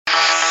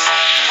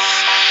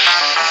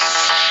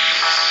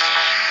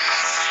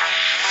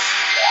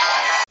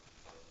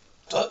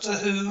Doctor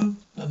Who,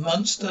 The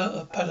Monster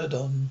of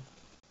Peledon.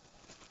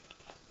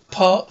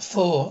 Part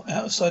 4.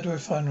 Outside the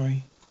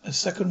refinery. A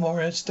second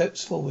warrior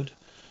steps forward.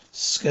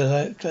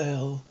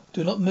 Skeletal.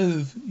 Do not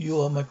move.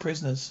 You are my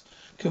prisoners.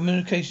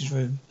 Communications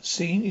room.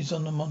 Scene is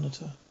on the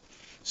monitor.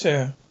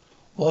 Sarah.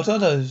 What are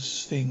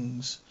those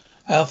things?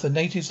 Alpha.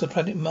 Natives of the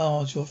planet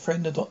Mars. Your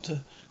friend the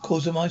doctor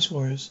calls them ice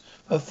warriors.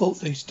 I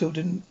thought they were still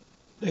in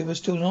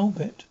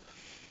orbit.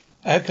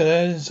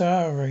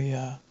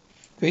 Alcalazaria.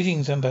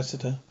 Greetings,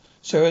 Ambassador.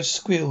 Sarah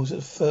squeals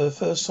at the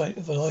first sight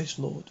of an Ice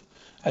Lord.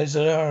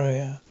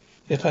 Alcalazaria.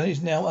 The planet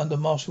is now under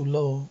martial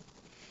law.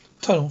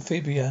 Tunnel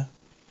Phibia.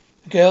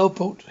 The girl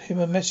brought him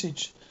a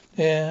message.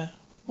 There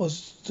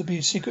was to be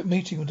a secret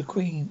meeting with the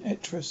Queen,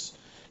 Etrus.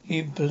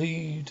 He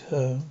believed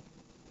her.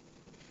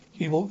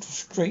 He walked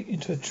straight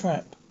into a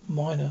trap.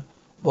 Minor.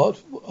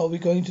 What are we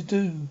going to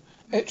do?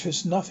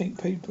 Etrus, nothing.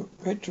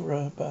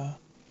 Petraba.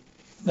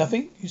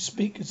 Nothing? You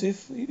speak as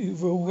if you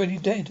were already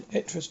dead.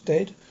 Etrus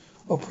dead?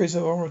 Or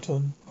prisoner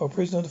Oraton? Or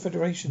prisoner of the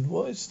Federation?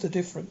 What is the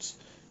difference?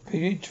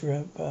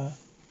 Petraba.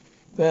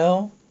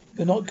 Well,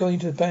 you're not going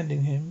to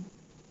abandon him.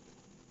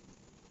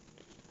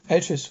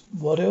 Etrus,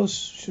 what else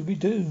should we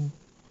do?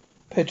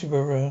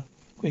 Petraba.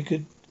 We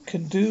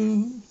can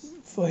do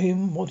for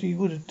him what he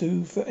would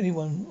do for any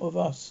one of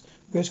us.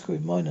 Rescue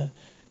him, Minor.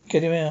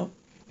 Get him out.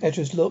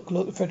 Etrus, look,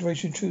 the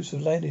Federation troops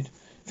have landed.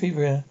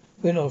 Fibria,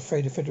 we're not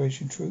afraid of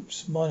Federation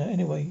troops. Minor,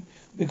 anyway,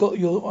 we got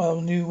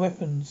our new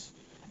weapons.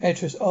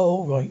 Etrus,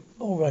 all right.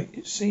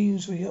 It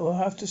seems we will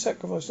have to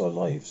sacrifice our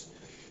lives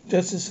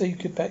just to save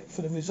Quebec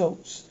for the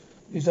results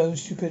of his own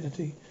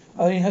stupidity.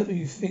 I only hope that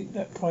you think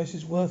that price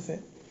is worth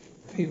it.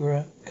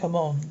 Fibria, come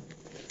on.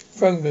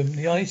 Throne room.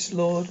 The Ice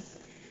Lord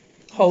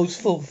holds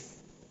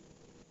forth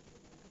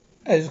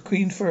as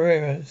Queen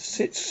Ferreira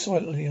sits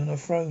silently on her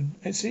throne.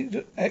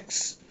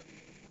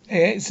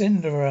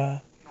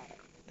 Alexandra,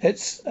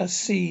 let's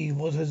see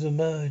what has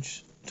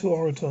emerged. To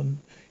Oraton,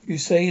 you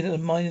say that the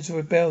miners have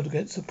rebelled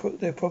against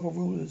their proper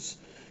rulers.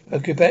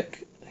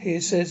 Quebec here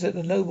says that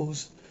the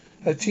nobles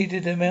have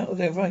cheated them out of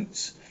their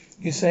rights.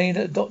 You say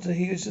that the doctor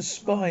here is a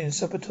spy and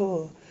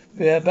saboteur.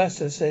 The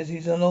ambassador says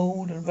he's an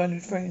old and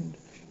valued friend.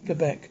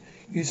 Quebec,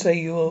 you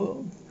say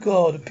your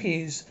God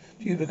appears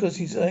to you because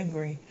he's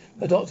angry.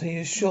 The doctor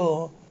here is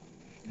sure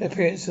the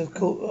appearances are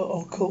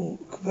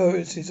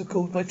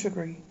caused by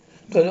trickery.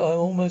 So I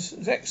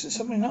almost exit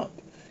something up.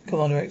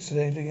 Commander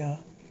Exedelia.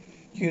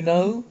 You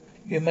know,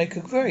 you make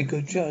a very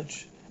good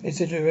judge.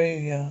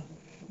 Exedelia.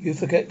 You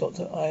forget,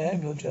 Doctor, I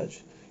am your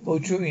judge. Your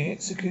jury and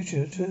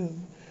executioner too.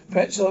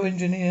 Perhaps our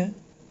engineer.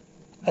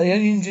 The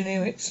only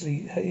engineer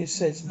Exley here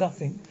says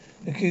nothing,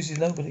 accuses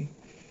nobody.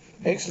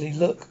 Exley,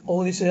 look,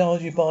 all this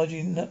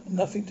argy-bargy,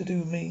 nothing to do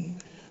with me.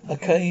 I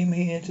came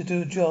here to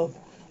do a job.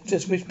 I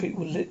just wish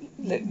people would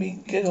let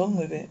me get on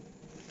with it.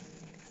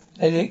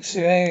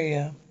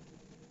 Elixir.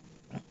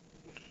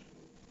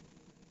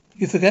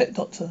 You forget,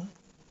 Doctor.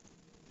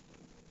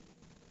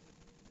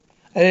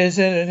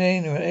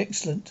 Elena,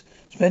 excellent.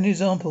 Splendid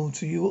example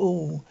to you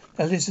all.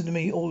 Now listen to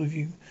me, all of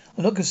you.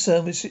 I'm not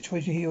concerned with the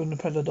situation here on the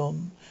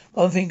Peledon.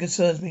 One thing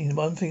concerns me, and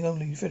one thing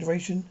only. The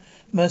Federation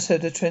must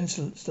have the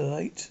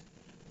translate.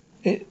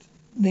 It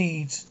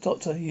needs,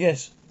 Doctor,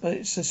 yes, but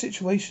it's the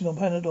situation on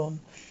Peledon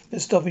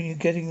that's stopping you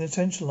getting the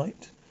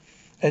translate.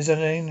 As an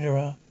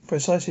Elena,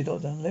 precisely,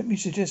 Doctor. Let me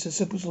suggest a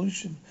simple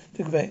solution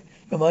to Quebec.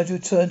 Your minds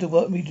return to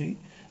work immediately,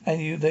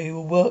 and they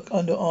will work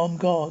under armed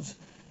guards,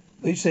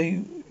 which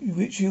you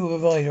will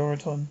provide,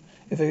 Oraton.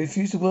 If they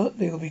refuse to work,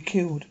 they will be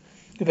killed.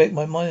 Quebec,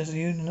 my miners are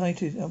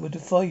united and will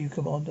defy you,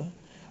 Commander.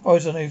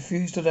 Oraton, I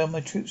refuse to allow my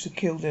troops to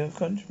kill their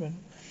countrymen.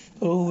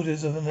 The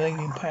orders of an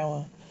alien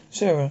power.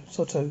 Sarah,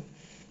 Soto.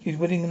 He's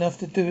willing enough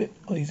to do it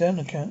on his own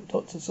account,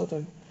 Dr.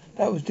 Soto.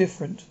 That was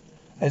different.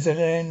 As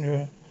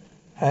Alexandra,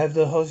 have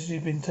the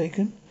hostages been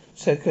taken?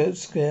 Second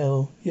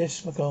scale.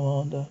 Yes, my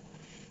commander.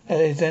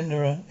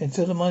 Alexandra,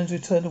 until the miners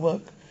return to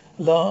work,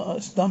 a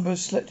large number of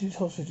selected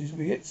hostages will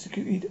be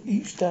executed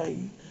each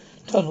day.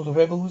 Tunnel, the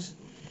rebels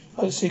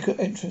are the secret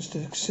entrance to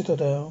the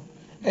citadel.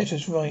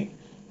 Entrance right.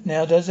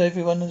 Now does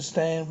everyone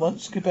understand?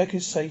 Once Quebec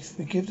is safe,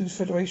 we give the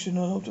Federation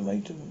an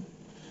ultimatum.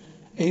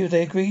 Either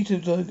they agree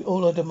to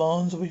all our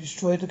demands or we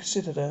destroy the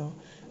citadel.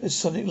 The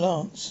Sonic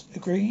Lance.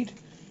 Agreed?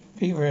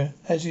 Peter,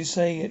 as you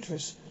say,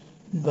 Etrus,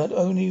 but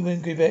only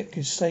when Quebec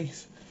is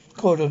safe.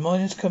 Corridor,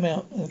 miners come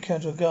out and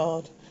counter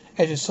guard.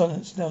 Edge of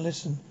silence. Now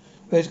listen.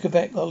 Where's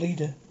Quebec, our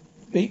leader?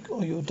 Speak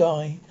or you'll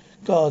die.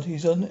 Guard,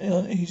 he's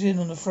in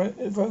on the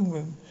throne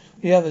room.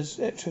 The others,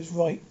 Etrus,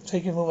 right.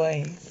 Take him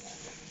away.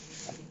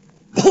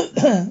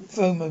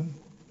 Throne room.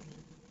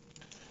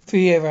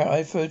 Fiera,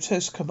 I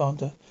protest,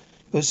 Commander.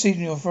 You're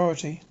exceeding your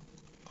authority.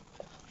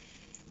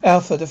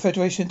 Alpha, the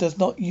Federation does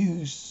not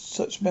use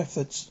such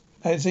methods.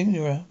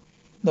 Alexandria,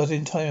 not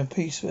in time of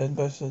peace,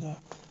 Ambassador.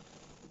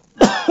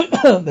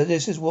 But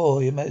this is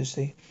war, Your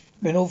Majesty.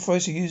 We're not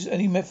authorized to use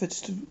any methods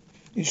to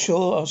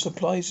ensure our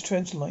supplies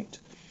translate.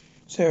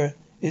 Sarah,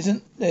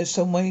 isn't there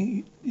some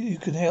way you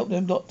can help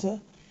them, Doctor?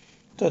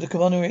 Dr.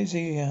 Commander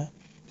Alexandria,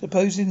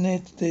 supposing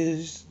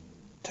there's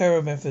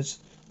terror methods,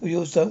 of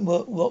yours don't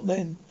work, what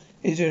then?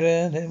 Is it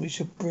there? Then we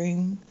should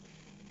bring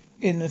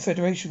in the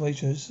Federation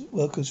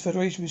workers,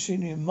 Federation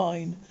machinery and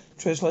mine,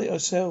 translate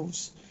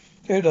ourselves.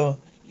 Theodore,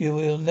 you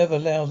will never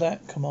allow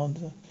that,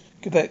 Commander.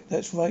 Quebec,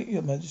 that's right,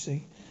 Your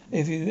Majesty.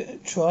 If you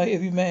try,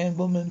 every man,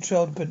 woman,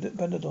 child,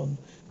 Peledon,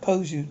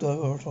 pose you,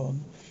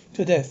 Doroton,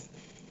 to death.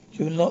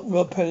 You will not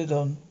rob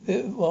Peledon,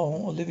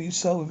 while a living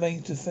soul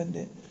remains to defend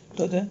it.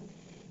 Doctor,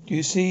 do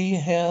you see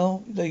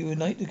how they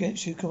unite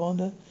against you,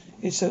 Commander?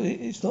 It's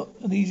not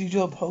an easy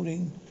job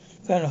holding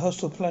down a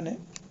hostile planet.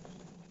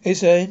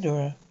 It's an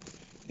Endora.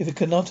 If it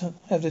cannot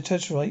have the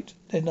Tetrite,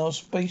 then our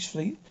space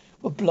fleet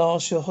will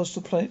blast your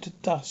hostile planet to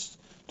dust.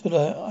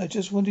 I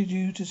just wanted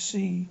you to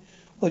see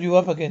what you're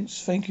up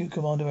against. Thank you,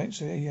 Commander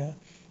X-Ray.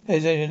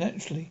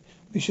 Naturally,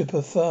 we should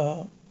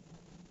prefer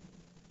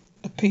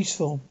a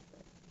peaceful.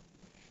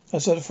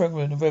 Outside the throne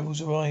room, the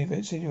rebels arrive.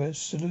 It's in your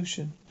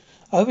solution.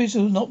 I hope it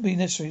will not be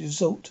necessary to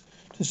resort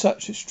to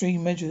such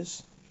extreme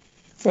measures.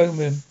 Throne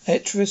room.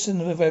 Etris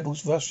and the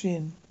rebels rush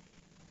in.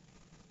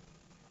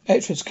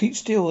 Etris, keep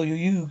still, or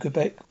you,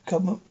 Quebec.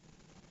 Come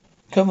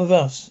with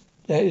us.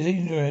 There is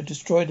Indra.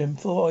 Destroy them.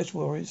 4 ice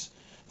warriors.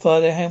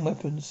 Fire their hand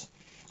weapons.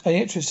 And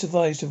Etris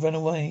survives to run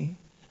away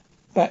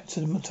back to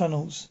the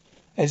tunnels.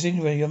 As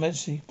Indra, Your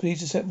Majesty,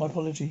 please accept my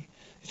apology.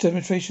 This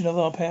demonstration of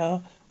our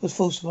power was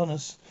forced upon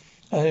us.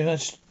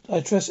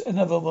 I trust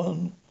another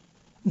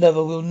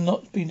will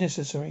not be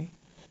necessary.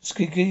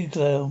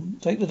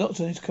 Skigiglail, take the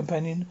doctor and his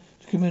companion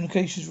to the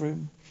communications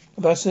room.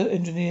 Ambassador,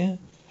 engineer,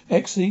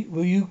 Exley,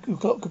 will you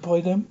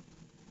occupy them?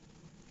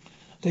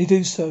 They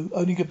do so.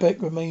 Only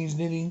Quebec remains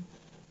kneeling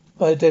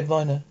by a dead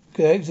miner.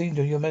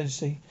 Alexander, Your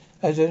Majesty,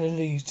 as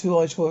leads, 2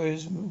 ice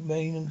warriors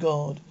remain on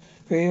guard.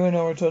 Freya and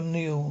Oraton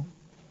kneel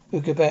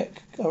with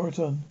Quebec.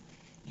 Oraton,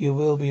 you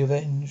will be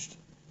avenged.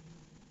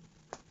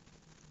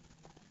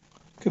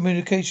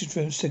 Communications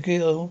room.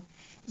 Segil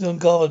is on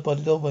guard by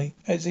the doorway.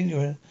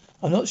 Alexandria,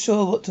 I'm not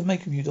sure what to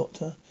make of you,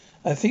 Doctor.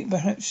 I think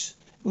perhaps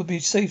it would be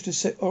safe to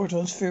set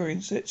Oraton's fury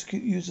and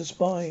execute you as a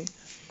spy.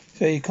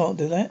 So you can't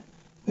do that?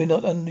 We're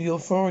not under your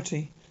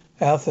authority.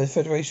 Alpha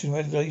Federation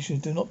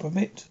regulations do not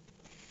permit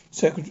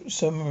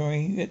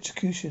summary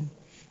execution.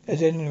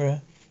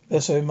 Alexandria,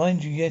 thus I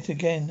remind you yet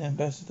again,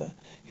 Ambassador,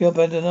 you are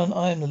Peledon,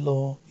 I am the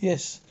law.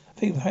 Yes, I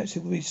think perhaps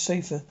it would be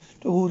safer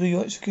to order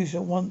your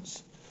execution at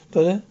once.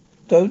 Doctor,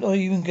 don't I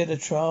even get a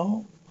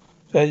trial?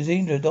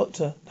 Alexandra,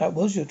 Doctor, that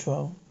was your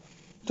trial.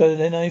 So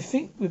then I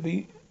think you'd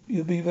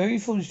be very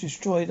foolish to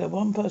destroy that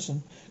one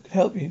person could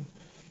help you.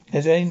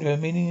 Alexandra,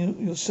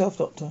 meaning yourself,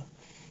 Doctor.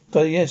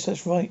 Doctor, yes,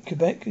 that's right.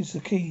 Quebec is the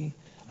key,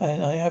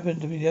 and I happen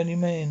to be the only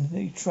man that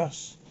he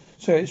trusts.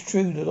 So it's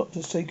true the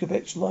Doctor saved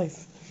Quebec's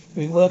life.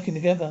 We've been working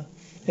together.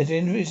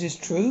 Alexandra, is this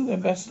true,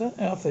 Ambassador?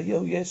 Alpha,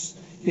 oh yes,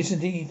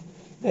 indeed.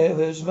 There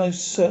was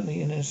most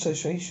certainly an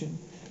association.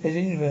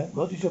 Alexandra,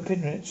 what is your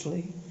opinion,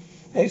 actually?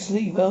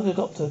 Exley, well, the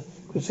Doctor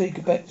could take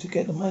Quebec to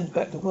get the mines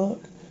back to work.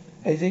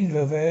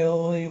 Alexandra,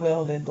 very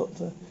well then,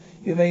 Doctor.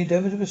 You may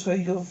endeavour to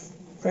persuade our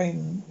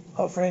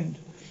friend,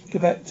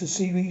 Quebec to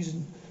see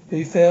reason. If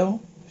he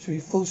fail, should be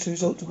forced to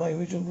resort to my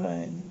original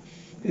plan.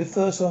 The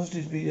first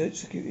hostage to be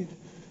executed.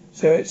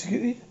 So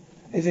executed?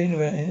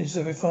 Alexandra, and is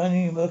the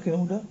refining in working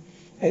order?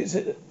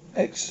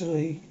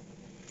 Exley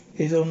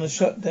is on the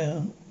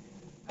shutdown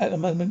at the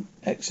moment.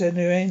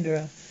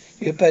 Alexandra,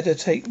 you better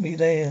take me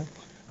there.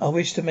 I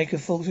wish to make a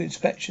full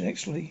inspection,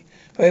 Exley.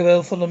 Very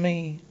well, follow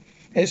me.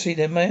 Exley,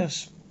 there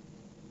must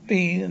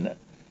be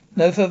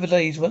no further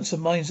delays once the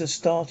mines are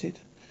started.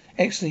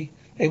 Exley,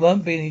 there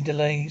won't be any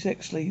delays.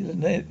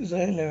 Exley,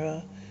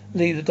 Zara,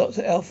 leave the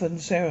Doctor, Alpha and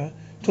Sarah.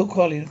 Talk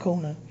quietly in the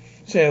corner.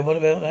 Sarah, what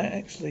about that,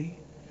 Exley?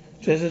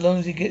 Says as long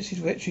as he gets his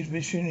wretched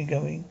machinery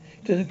going,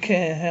 he doesn't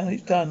care how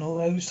it's done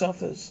or who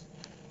suffers.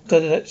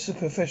 Doctor, that's a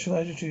professional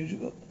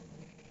attitude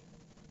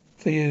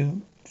for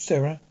you,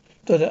 Sarah.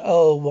 Doctor,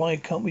 oh, why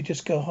can't we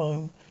just go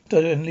home?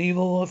 Doctor, and leave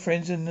all our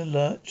friends in the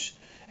lurch?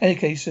 Any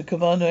case,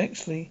 Commander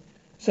Exley,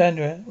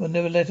 Sandra will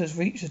never let us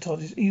reach the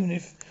TARDIS, even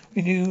if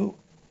we knew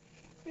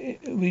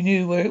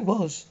where it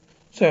was.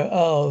 Sarah,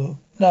 oh,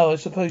 no, I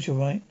suppose you're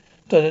right.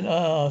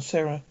 Doctor,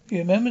 Sarah, you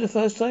remember the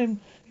first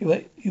time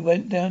you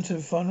went down to the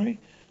refinery?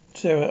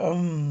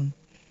 Sarah,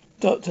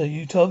 Doctor,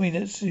 you told me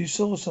that you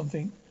saw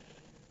something.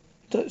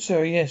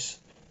 Sarah, yes.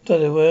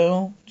 Doctor,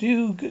 well, do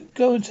you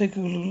go and take a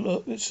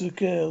look at the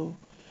girl?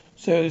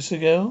 Sarah's the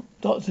girl?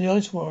 Doctor, the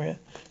Ice Warrior.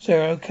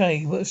 Sarah,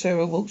 okay. But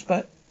Sarah walks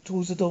back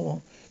towards the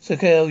door.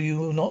 Girl, you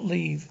will not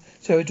leave.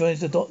 Sarah joins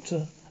the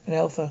Doctor and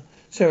Alpha.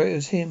 Sarah, it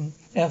was him.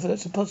 Alpha,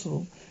 that's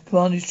impossible.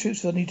 Commander's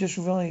troops have only just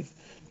arrived.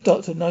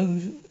 Doctor, no.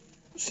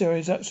 Sarah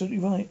is absolutely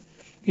right.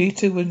 You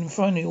two were in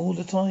front all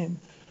the time.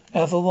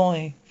 Alpha,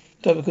 why?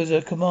 Doctor, because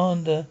her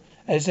commander,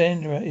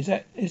 Alexandra,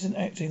 isn't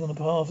acting on the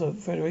behalf of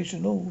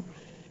Federation law.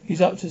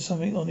 He's up to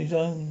something on his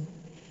own.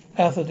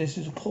 Alpha, this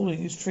is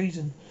appalling. It's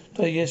treason.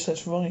 Doctor, yes,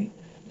 that's right.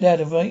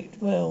 Ladder, right?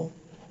 Well,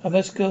 I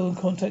must go and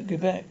contact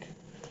Quebec.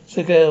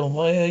 Skidale,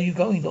 why are you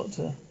going,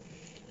 Doctor?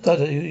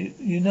 Doctor,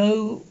 you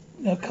know...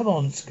 Now, come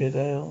on,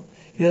 Skidale.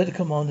 You heard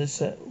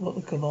what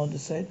the commander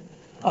said.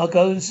 I'll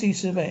go and see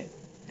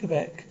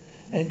Quebec.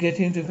 and get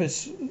him to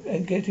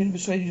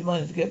persuade his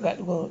mind to get back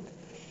to work.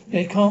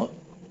 They can't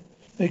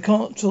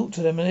talk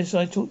to them unless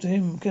I talk to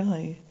him, can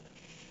I?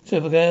 So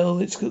Abigail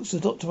escorts the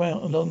doctor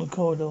out along the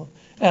corridor.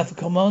 Alpha,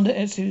 Commander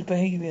Etsy's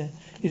behaviour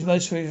is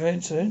most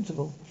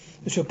reprehensible.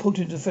 I shall put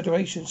him to the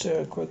Federation,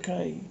 Sarah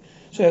Croquet.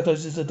 Sarah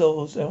closes the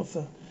doors.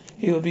 Alpha.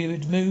 He will be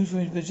removed from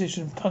his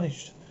position and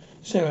punished.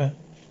 Sarah.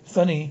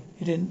 Funny,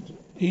 he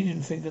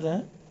didn't think of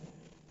that.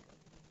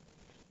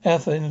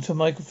 Alpha into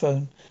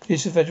microphone.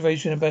 This is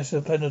Federation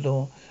Ambassador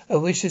Peledon. I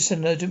wish to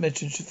send an urgent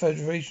message to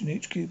Federation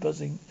HQ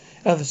buzzing.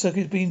 Alpha,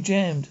 circuit's being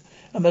jammed.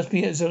 I must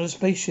be at zero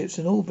spaceships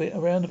in orbit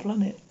around the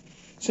planet.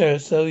 Sarah,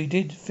 so he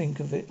did think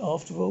of it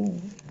after all.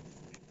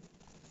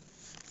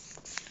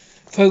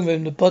 Phone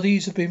room, the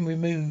bodies have been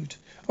removed.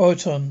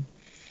 Oraton.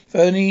 If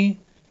only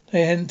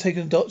they hadn't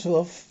taken the doctor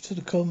off to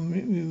the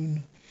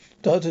commune.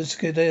 Doctor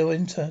Skadale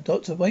enter.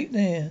 Doctor, wait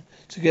there.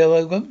 Skadale,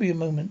 I won't be a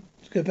moment.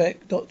 Go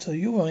back, Doctor,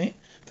 you right?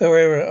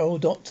 Ferreira, oh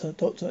Doctor,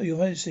 Your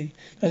Majesty.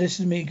 Now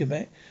listen to me, go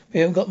back. We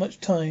haven't got much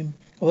time.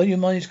 I want your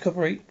mind to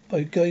cooperate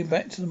by going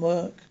back to the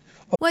work.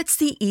 What's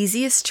the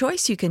easiest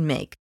choice you can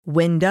make?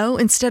 Window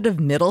instead of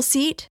middle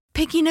seat?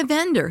 Picking a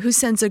vendor who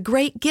sends a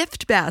great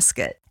gift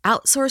basket?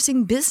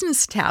 Outsourcing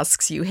business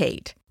tasks you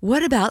hate?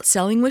 What about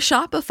selling with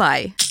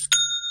Shopify?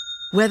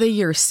 Whether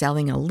you're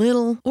selling a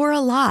little or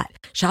a lot,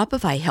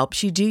 Shopify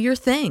helps you do your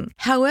thing,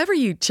 however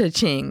you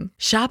cha-ching.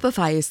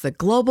 Shopify is the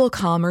global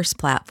commerce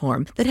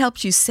platform that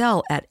helps you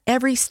sell at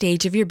every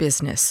stage of your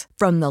business.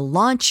 From the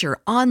launch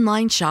your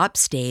online shop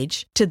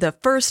stage to the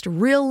first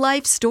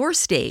real-life store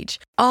stage,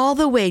 all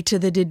the way to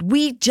the did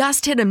we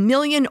just hit 1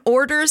 million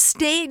orders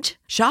stage.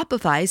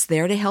 Shopify's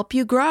there to help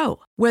you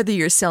grow. Whether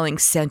you're selling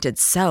scented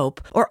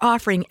soap or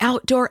offering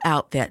outdoor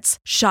outfits,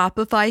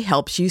 Shopify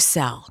helps you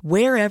sell.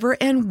 Wherever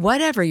and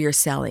whatever you're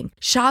selling,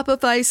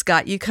 Shopify's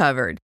got you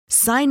covered.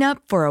 Sign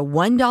up for a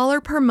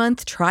 $1 per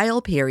month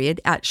trial period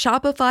at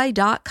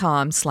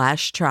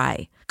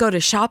shopify.com/try. Go to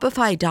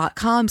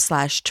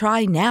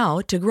shopify.com/try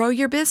now to grow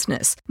your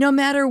business, no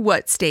matter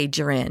what stage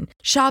you're in.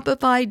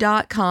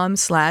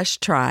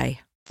 Shopify.com/try.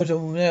 But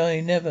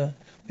never.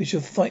 We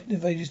shall fight the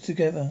invaders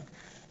together.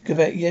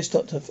 Quebec, yes,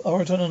 Doctor.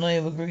 Oraton and I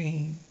have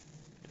agreed.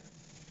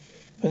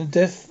 When the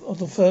death of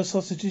the first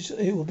hostages,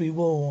 it will be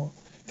war.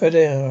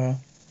 Federa.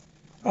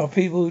 Our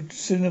people would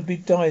sooner be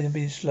died than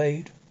be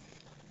enslaved.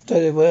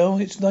 Well,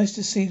 it's nice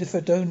to see the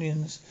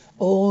Fedonians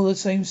all the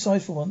same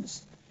size for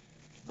once.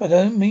 But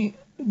I don't mean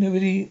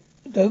really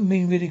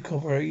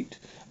cooperate.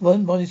 I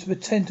want money to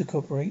pretend to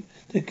cooperate,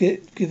 to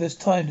give us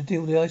time to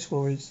deal with the Ice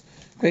Warriors.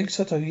 Great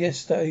Soto,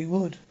 yes, that he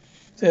would.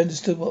 They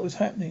understood what was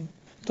happening.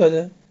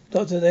 Doctor,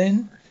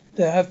 then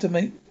you have to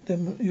make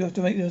them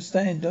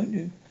stand, don't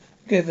you?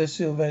 Give us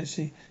your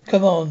Majesty.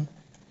 Come on.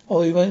 Or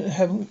we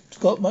haven't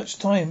got much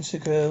time,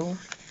 said girl.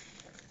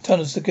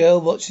 Tunnels, the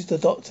girl watches the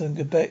doctor and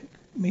Quebec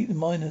meet the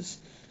miners.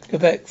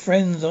 Quebec,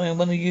 friends, I am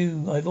one of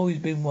you. I've always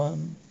been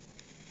one.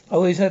 I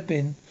always have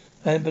been.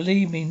 And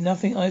believe me,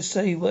 nothing I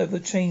say will ever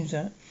change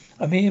that.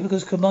 I'm here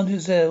because Commander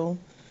Zell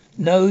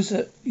knows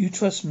that you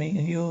trust me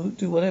and you'll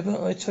do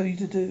whatever I tell you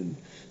to do.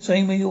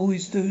 Same way you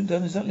always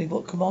done exactly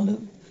what Commander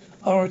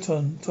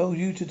Oraton told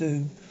you to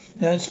do.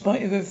 Now, in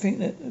spite of everything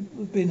that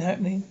has been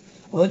happening,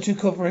 I want you to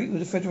cooperate with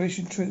the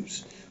Federation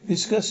troops. We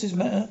discussed this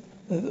matter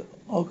with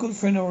our good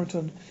friend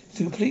Oraton. It's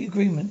a complete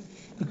agreement.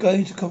 We're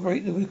going to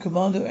cooperate with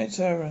Commander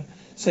Etzara,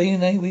 saying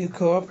that we are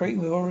cooperating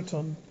with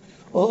Oraton.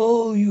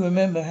 Oh, you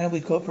remember how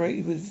we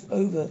cooperated with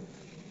over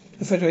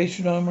the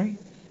Federation Armory?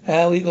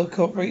 How we got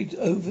cooperated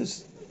over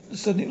the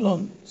Sonic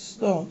Lance?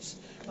 Oh,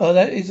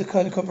 that is the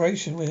kind of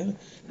cooperation we're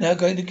now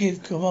going to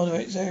give Commander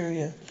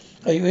Etzara.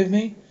 Are you with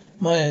me?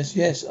 Myers,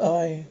 yes,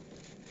 I.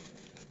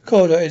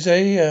 Corridor is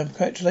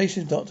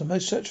congratulations, Doctor.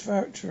 Most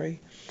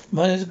satisfactory.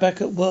 Miners are back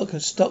at work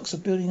and stocks are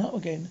building up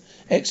again.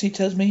 Exie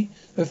tells me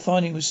the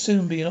refining will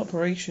soon be in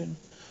operation.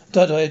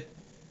 Doctor, I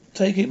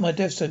take it my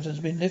death sentence has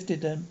been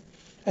lifted then.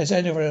 As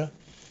Edinburgh,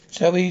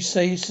 shall we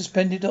say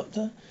suspended,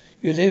 Doctor?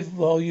 You live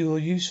while you are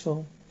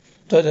useful.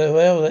 Doctor,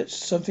 well, that's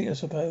something, I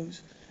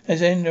suppose.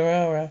 As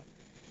Edinburgh,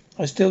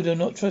 I still do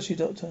not trust you,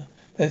 Doctor.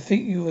 But I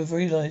think you have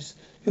realized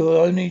your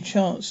only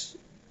chance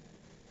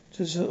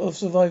of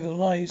survival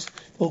lies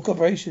for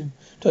cooperation.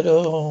 But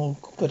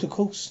of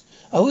course,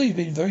 I've always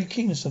been very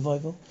keen on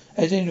survival.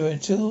 As Edinburgh,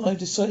 until I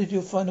decided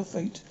your final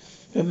fate,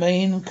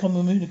 remain in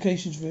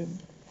communications room.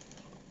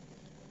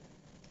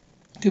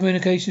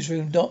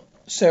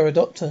 Sarah,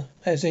 Doctor,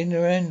 as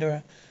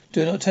Edinburgh,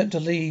 do not attempt to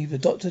leave. The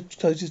Doctor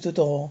closes the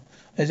door.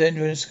 As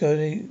Edinburgh and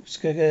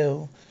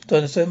Skagale.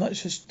 Doctor, so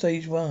much for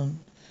stage 1.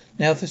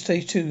 Now for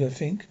stage 2, I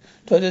think.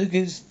 Doctor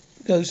goes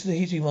to the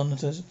heating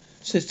monitors,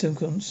 system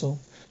console.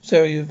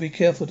 Sarah, you be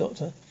careful,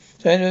 Doctor.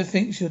 Sandra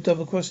thinks you're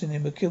double-crossing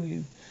him, will kill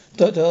you.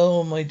 Doctor,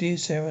 oh, my dear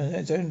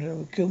Sarah, Sandra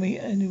will kill me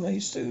anyway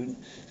soon.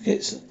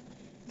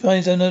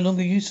 Finds I'm no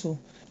longer useful.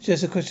 It's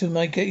just a question of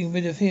my getting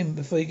rid of him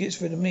before he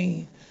gets rid of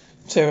me.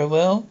 Sarah,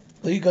 well,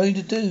 what are you going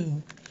to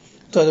do?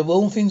 Doctor,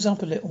 warm things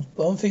up a little.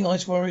 One thing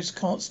Ice Warriors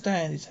can't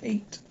stand is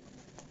heat.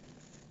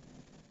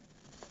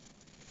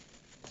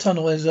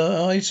 Tunnel as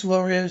our ice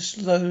warrior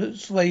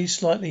sways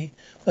slightly.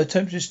 The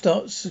temperature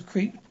starts to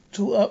creep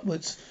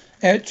upwards.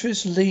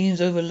 Actress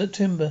leans over the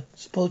timber,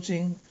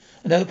 supporting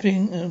an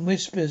opening and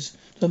whispers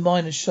to the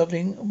miners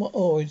shoveling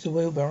ore into the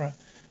wheelbarrow.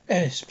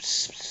 Psst,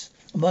 psst.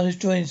 The miners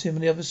joins him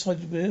on the other side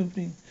of the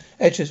opening.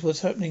 Actress, what's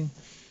happening?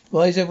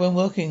 Why is everyone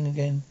working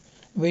again?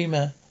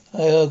 Rima,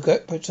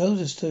 Gakpo told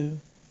us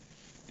to.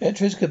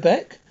 Actress,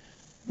 Quebec?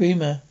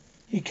 Rima,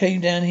 he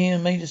came down here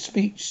and made a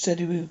speech, said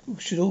we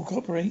should all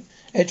cooperate.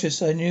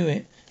 Etris, I knew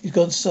it. He's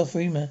gone soft,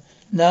 Rima.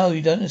 No,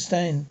 you don't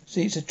understand.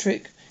 See, it's a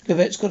trick.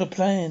 Quebec's got a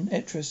plan,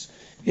 Etris.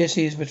 Yes,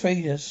 he has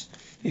betrayed us.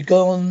 He's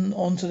gone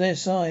onto their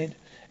side.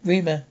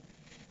 Rima,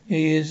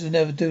 he is will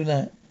never do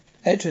that.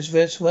 Etris,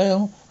 rest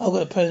well. I've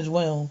got a plan as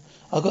well.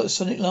 I've got a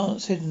sonic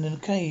lance hidden in a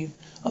cave.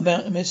 I'm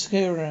out in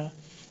Mascara.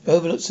 It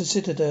overlooks the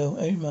citadel.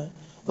 Rima,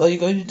 what are you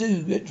going to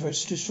do,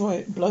 Etris? Destroy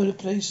it. Blow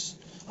the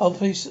whole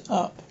place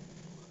up.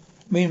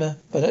 Rima,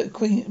 but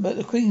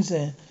the Queen's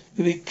there.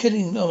 We'll be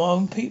killing our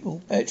own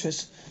people.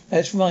 Etris,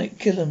 that's right.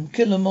 Kill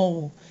them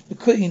all. The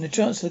Queen, the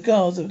Chancellor, the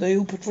Guards, they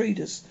all betrayed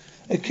us.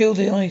 They killed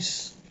the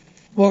ice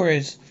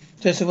warriors,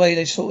 just the way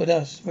they sorted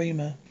us.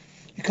 Rima,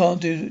 you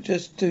can't do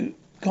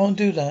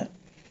that.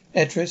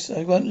 Etris,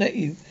 I won't let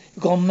you.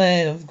 You've gone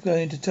mad. I'm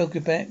going to tell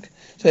Quebec.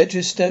 So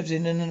Etris stabs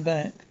in the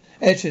back.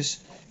 Etris,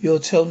 you'll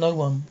tell no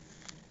one.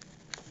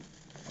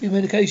 The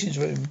medications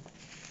room.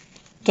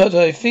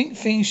 Doctor, I think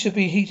things should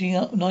be heating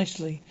up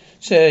nicely.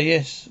 Sarah,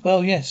 yes.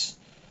 Well, yes.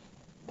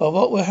 But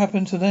what will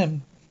happen to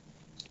them?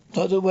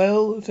 Doctor,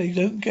 well, if they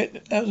don't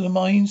get out of the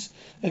mines,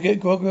 they'll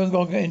get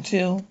grogger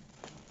until...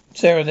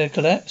 Sarah, they'll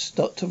collapse.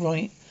 Doctor,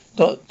 right.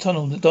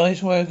 Tunnel, the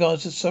Dice Warrior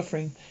Guards are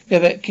suffering. Go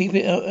back, keep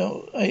it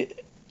out,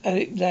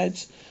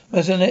 lads.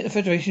 Must let the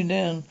Federation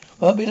down.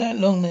 Won't be that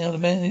long now. The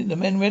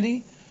men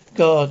ready?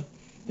 Guard,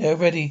 they're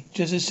ready.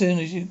 Just as soon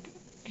as you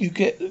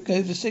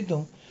go the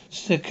signal.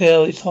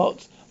 Sickle, it's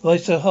hot. Why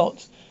so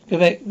hot?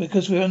 Quebec,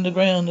 because we're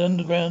underground. The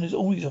underground is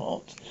always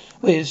hot.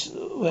 We're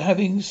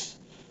having...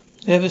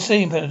 They have a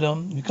saying,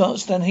 Peledon. You can't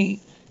stand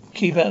heat.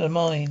 Keep out of the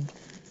mine.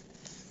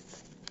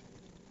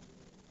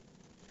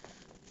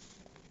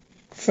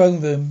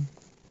 Throne room.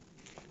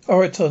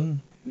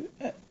 Oraton.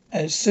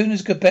 As soon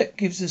as Quebec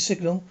gives the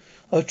signal,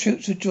 our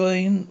troops will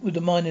join with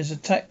the miners and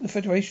attack the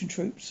Federation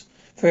troops.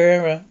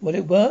 Ferreira, will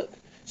it work?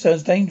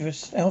 Sounds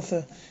dangerous.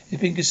 Alpha,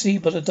 it's been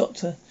conceived by the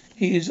doctor.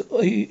 He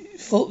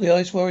fought the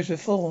Ice Warriors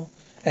before.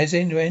 As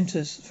Indra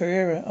enters,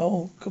 Ferreira,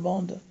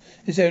 Commander.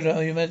 His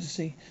Elder, Your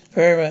Majesty.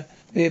 Ferreira,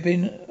 we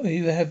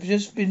have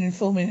just been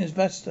informing the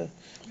Ambassador.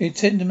 We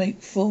intend to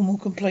make formal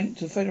complaint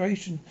to the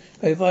Federation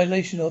for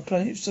violation of our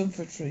planet's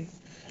sovereignty.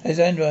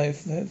 Alexandra, I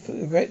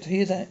regret to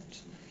hear that.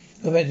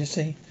 Your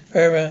Majesty.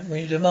 Ferreira,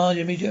 we demand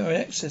immediate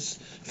access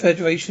to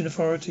Federation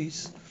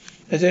authorities.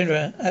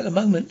 Alexandra, at the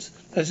moment,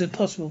 that is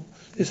impossible.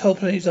 This whole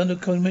planet is under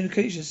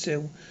communication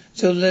still.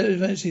 Till the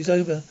emergency is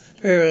over.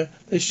 Ferreira,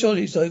 but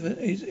surely it's over.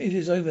 It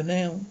is over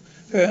now.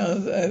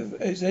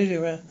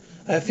 Ferreira,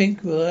 I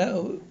think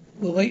we'll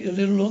wait a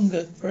little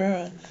longer.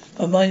 Ferreira,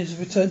 our mind has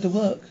returned to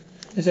work.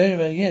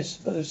 Ferreira, yes,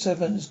 but the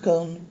servant has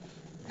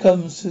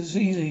comes as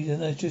easily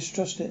than I just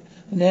trust it.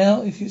 And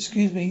now, if you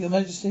excuse me, Your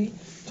Majesty,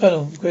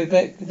 Tunnel,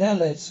 Quebec. Now,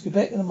 lads,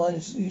 Quebec and the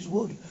miners use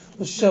wood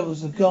or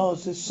shovels, the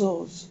guards, their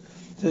swords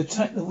to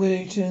attack the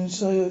Wellington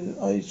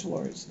Ice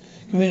Warriors.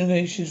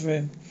 Communications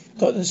room.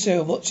 Doctor and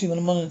Sarah watching on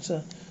the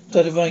monitor.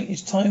 Doctor, right,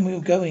 it's time we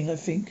were going, I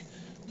think.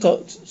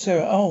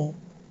 Sarah,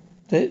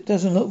 that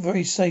doesn't look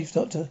very safe,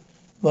 Doctor.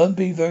 Won't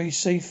be very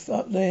safe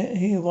up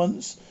here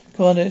once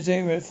Commander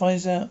Zera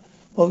finds out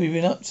what we've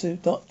been up to.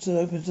 Doctor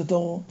opens the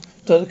door.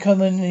 Doctor,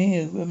 come in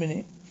here a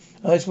minute.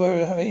 Ice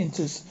Warrior how it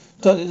enters.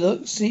 Doctor,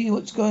 look, see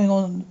what's going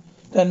on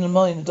down the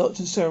mine. The Doctor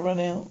and Sarah run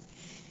out.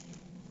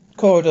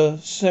 Corridor,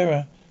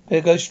 Sarah,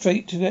 better go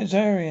straight to that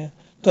area.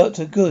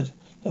 Doctor, good.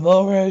 The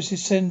more arrows you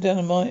send down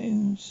the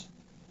mines,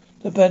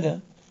 the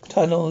better.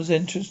 Tunnels,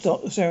 entrance,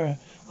 Doctor Sarah.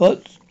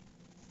 What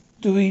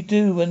do we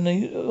do when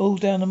they all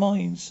down the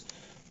mines?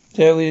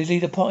 Sarah, we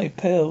lead a party of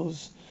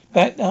pearls.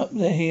 Back up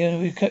there here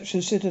and we capture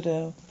the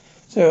citadel.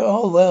 Sarah,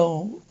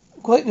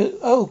 quite a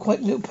little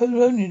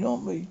Peledonian,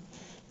 aren't we?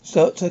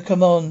 Doctor,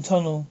 come on,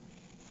 Tunnel.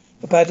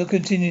 The battle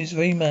continues.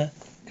 Rima,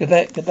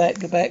 Quebec.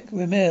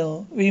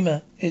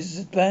 Rima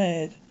is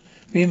bad.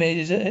 Rima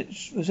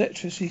was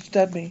Etris. He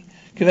stabbed me.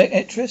 Quebec,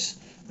 Etris.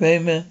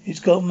 Rima, he's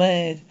gone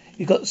mad.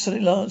 He got the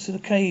sonic lance in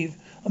the cave.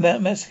 I'm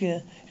out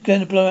Massacre. He's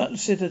going to blow out the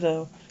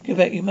citadel.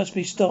 Quebec, you must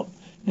be stopped.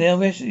 Now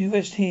you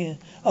rest here.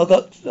 I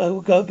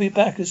will go be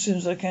back as soon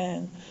as I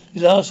can.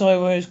 The last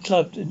eyewire is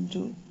clubbed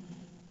into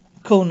a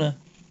corner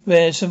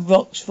where some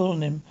rocks fall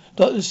on him.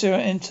 Doctor Sarah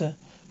enter.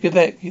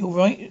 Quebec, you all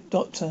right,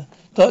 Doctor?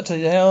 Doctor,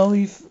 how are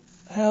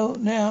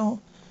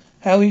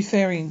we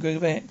faring,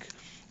 Quebec?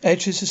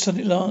 Etris the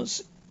sonic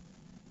lance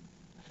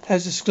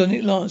has the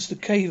sonic lance the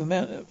cave of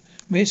Mount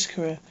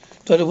Miskara.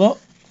 Doctor, what?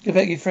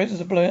 Quebec, he threatens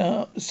to blow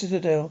up the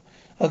citadel.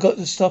 I got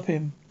to stop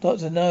him.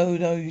 Doctor, no,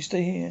 you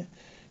stay here.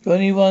 You're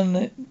the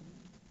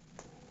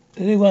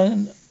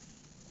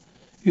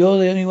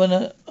only one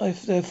that I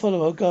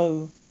follow. I'll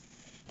go.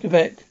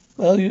 Quebec,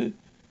 well,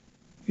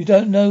 You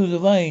don't know the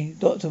way,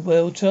 Doctor.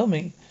 Well, tell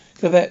me.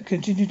 Go back.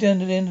 Continue down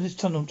to the end of this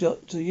tunnel,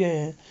 Doctor.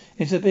 Yeah.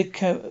 Into the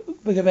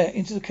go back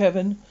into the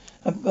cavern.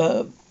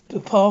 The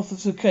path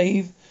of the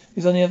cave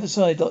is on the other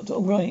side, Doctor.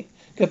 All right.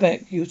 Go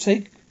back. You'll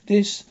take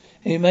this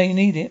and you may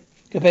need it.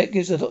 Go back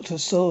gives the doctor a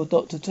sword.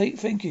 Doctor,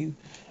 thank you.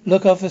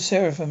 Look after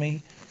Sarah for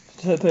me.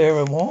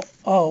 Sarah, what?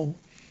 Oh.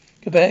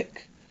 Go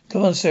back.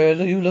 Come on, Sarah.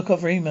 You look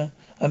after Ema.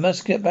 I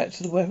must get back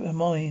to the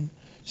mine.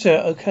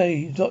 Sarah,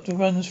 okay. The doctor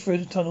runs through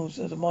the tunnels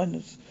as the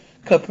miners.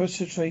 Cupper's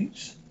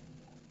retreats.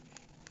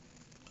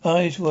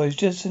 Eyes wise,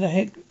 just in the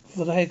heck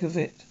for the heck of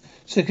it.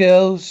 So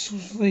girls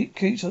sweet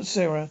creeps on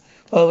Sarah.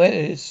 Oh,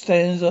 it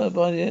stands up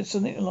by the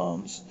sonic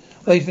alarms.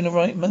 Waiting for the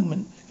right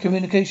moment.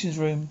 Communications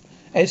room.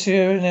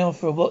 Sarah and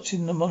Alpha are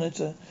watching the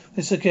monitor.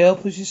 Mr. Gale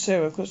pushes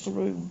Sarah across the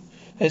room.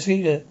 There's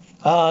Rita.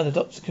 The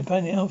doctor's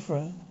companion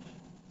Alpha.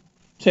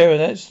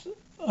 Sarah,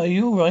 are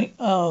you all right?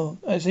 Oh,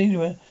 that's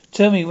Rita.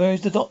 Tell me, where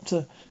is the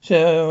doctor?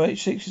 Sarah, all right,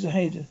 shakes his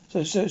head.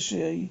 So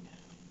she.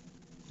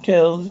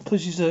 Gale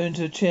pushes her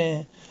into a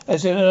chair.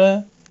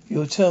 Sarah,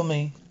 you'll tell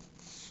me.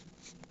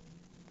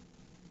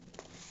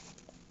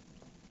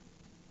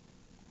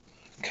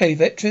 Okay,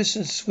 Vectress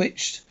has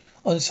switched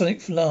on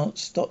sonic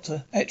lance.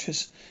 Doctor,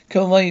 Vectress,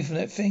 come away from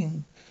that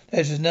thing.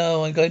 Vectress,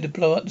 no, I'm going to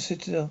blow up the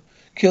citadel.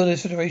 Kill the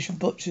Federation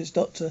butchers,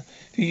 Doctor.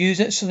 If you use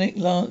that sonic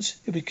lance,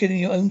 you'll be killing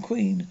your own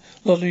queen,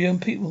 a lot of your own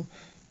people.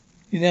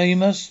 You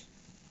must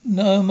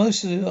know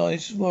most of the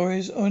ice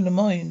warriors are in the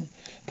mine.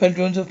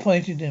 Pedrons are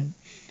fighting them.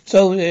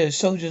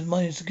 Soldiers and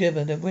miners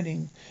together, they're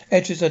winning.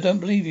 Vectress, I don't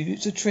believe you.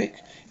 It's a trick.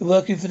 You're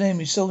working for them.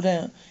 You sold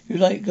out. You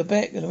like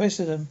Quebec and the rest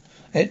of them.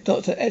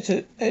 Dr.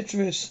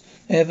 Etris,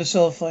 they have a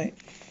sword fight.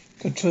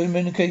 Control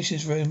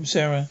communications room,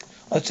 Sarah.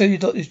 I tell you,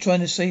 Doctor is trying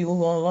to save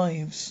all our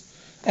lives.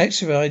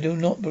 Actually, I do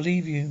not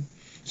believe you.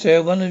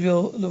 Sarah, one of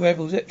the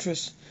rebels,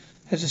 Etris,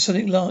 has a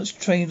sonic lance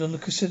trained on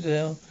the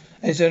citadel.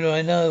 As only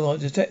I know, our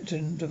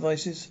detection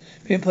devices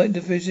pinpoint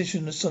the position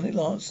of the sonic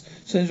lance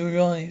as soon as we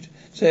arrived.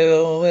 Sarah,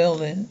 oh, well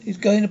then, he's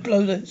going to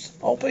blow this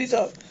whole place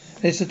up.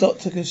 Unless the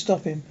doctor can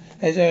stop him.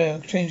 As Sarah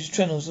changes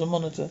channels on the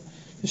monitor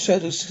to show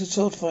the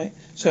sword fight.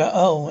 Sarah,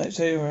 oh, that's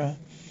Sarah.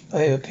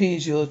 It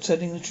appears you're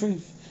telling the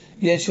truth.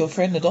 Yes, your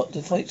friend the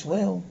doctor fights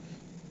well.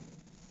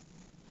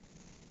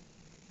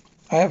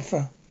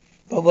 Alpha.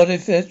 But what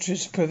if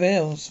Etris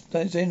prevails?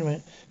 That's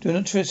ignorant. Do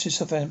not trust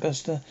yourself,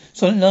 Ambassador.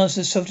 Sonic Lance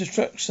is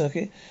self-destruct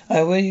circuit.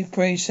 I will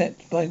pray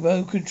set by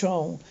road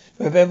control.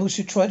 If a rebel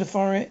should try to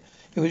fire it,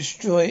 it will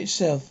destroy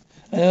itself.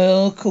 And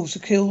of course to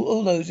kill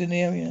all those in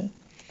the area.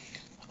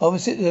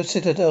 Opposite the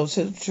citadel,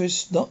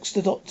 Etris knocks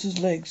the doctor's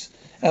legs.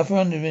 Alpha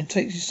under him and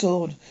takes his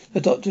sword.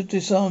 The doctor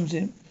disarms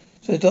him.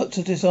 So the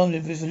doctor disarmed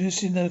him with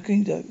Lucian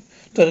Kingdo.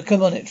 Doctor,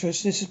 come on,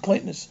 Etris. This is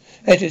pointless.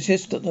 Etris,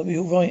 yes, Doctor,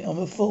 you're right. I'm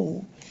a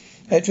fool.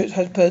 Etris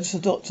has purged the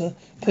doctor,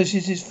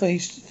 pushes him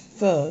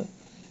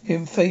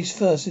face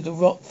first into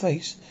rock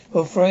face,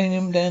 while throwing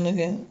him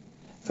again,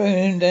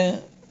 picking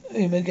him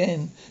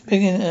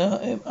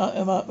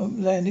up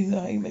and landing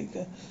the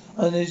haymaker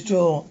on his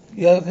jaw.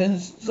 He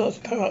opens, starts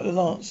to power up the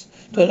lance.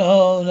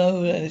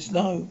 Dennis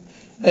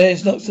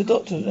knocks the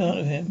doctor out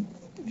of him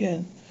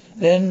again.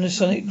 Then the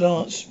sonic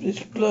lance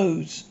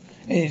explodes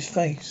in his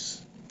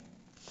face.